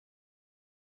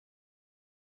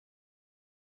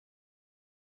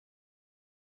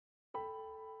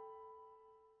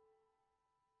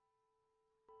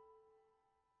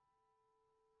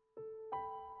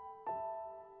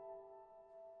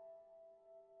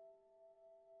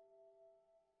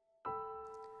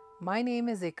My name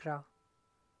is Iqra.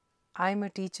 I'm a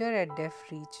teacher at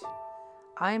DeafReach.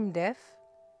 I'm deaf.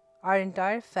 Our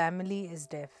entire family is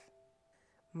deaf.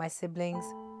 My siblings,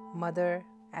 mother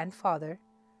and father,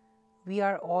 we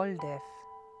are all deaf.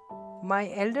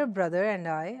 My elder brother and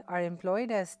I are employed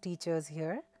as teachers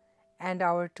here, and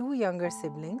our two younger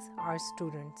siblings are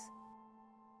students.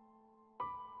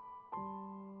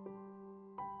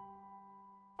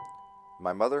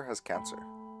 My mother has cancer.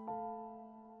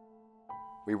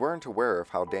 We weren't aware of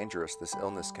how dangerous this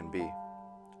illness can be.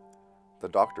 The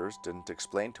doctors didn't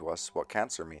explain to us what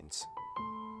cancer means.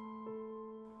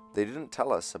 They didn't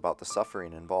tell us about the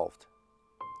suffering involved.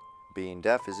 Being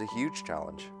deaf is a huge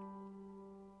challenge.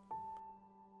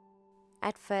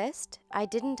 At first, I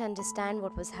didn't understand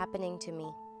what was happening to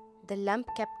me. The lump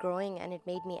kept growing and it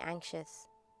made me anxious.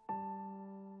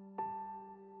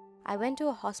 I went to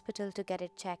a hospital to get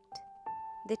it checked.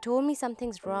 They told me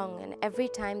something's wrong, and every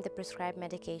time they prescribed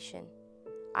medication,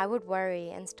 I would worry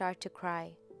and start to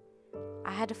cry.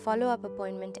 I had a follow-up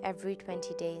appointment every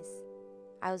 20 days.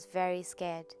 I was very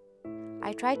scared.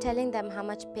 I tried telling them how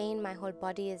much pain my whole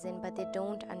body is in, but they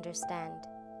don't understand.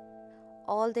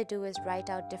 All they do is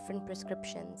write out different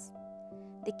prescriptions.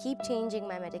 They keep changing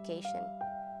my medication.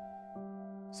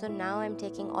 So now I'm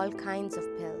taking all kinds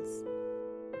of pills.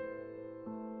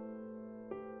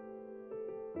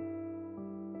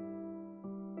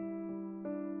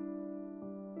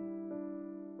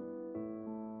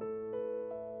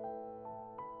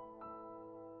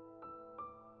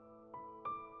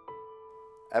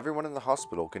 Everyone in the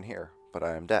hospital can hear, but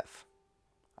I am deaf.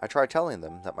 I try telling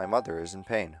them that my mother is in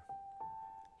pain.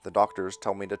 The doctors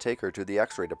tell me to take her to the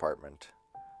X-ray department.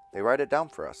 They write it down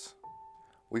for us.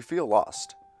 We feel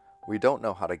lost. We don't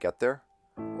know how to get there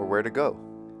or where to go.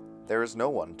 There is no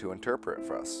one to interpret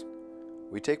for us.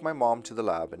 We take my mom to the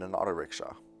lab in an auto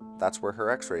rickshaw. That's where her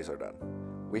X-rays are done.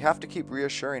 We have to keep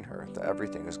reassuring her that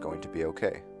everything is going to be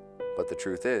okay. But the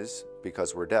truth is,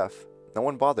 because we're deaf, no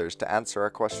one bothers to answer our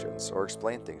questions or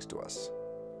explain things to us.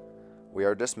 We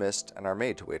are dismissed and are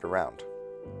made to wait around.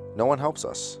 No one helps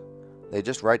us. They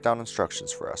just write down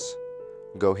instructions for us.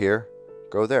 Go here,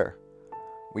 go there.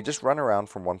 We just run around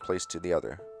from one place to the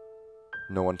other.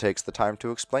 No one takes the time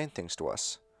to explain things to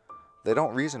us. They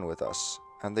don't reason with us,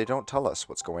 and they don't tell us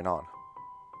what's going on.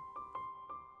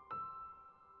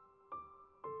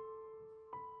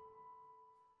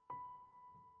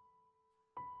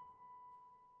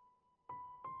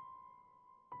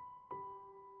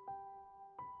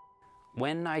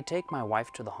 When I take my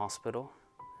wife to the hospital,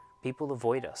 people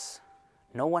avoid us.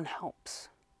 No one helps.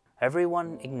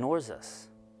 Everyone ignores us,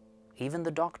 even the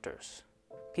doctors.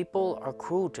 People are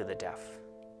cruel to the deaf.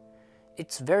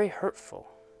 It's very hurtful.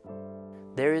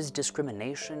 There is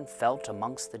discrimination felt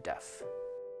amongst the deaf.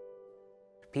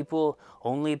 People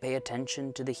only pay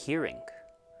attention to the hearing,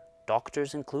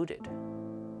 doctors included.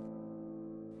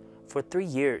 For 3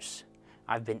 years,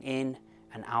 I've been in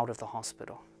and out of the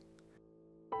hospital.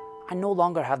 I no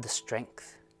longer have the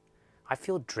strength. I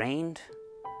feel drained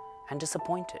and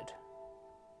disappointed.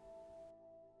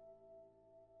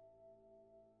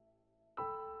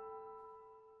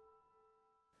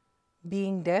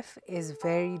 Being deaf is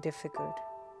very difficult.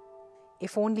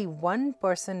 If only one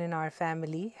person in our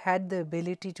family had the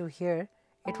ability to hear,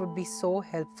 it would be so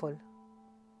helpful.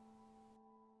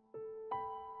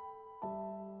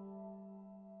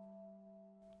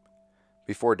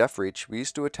 Before DeafReach, we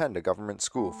used to attend a government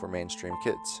school for mainstream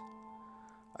kids.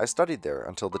 I studied there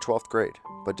until the 12th grade,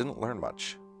 but didn't learn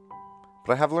much.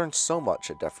 But I have learned so much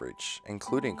at DeafReach,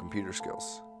 including computer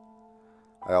skills.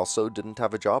 I also didn't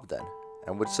have a job then,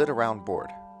 and would sit around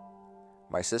bored.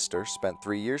 My sister spent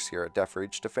 3 years here at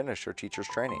DeafReach to finish her teacher's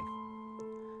training.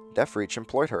 DeafReach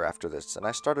employed her after this, and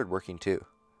I started working too.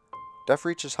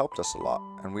 DeafReach has helped us a lot,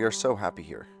 and we are so happy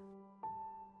here.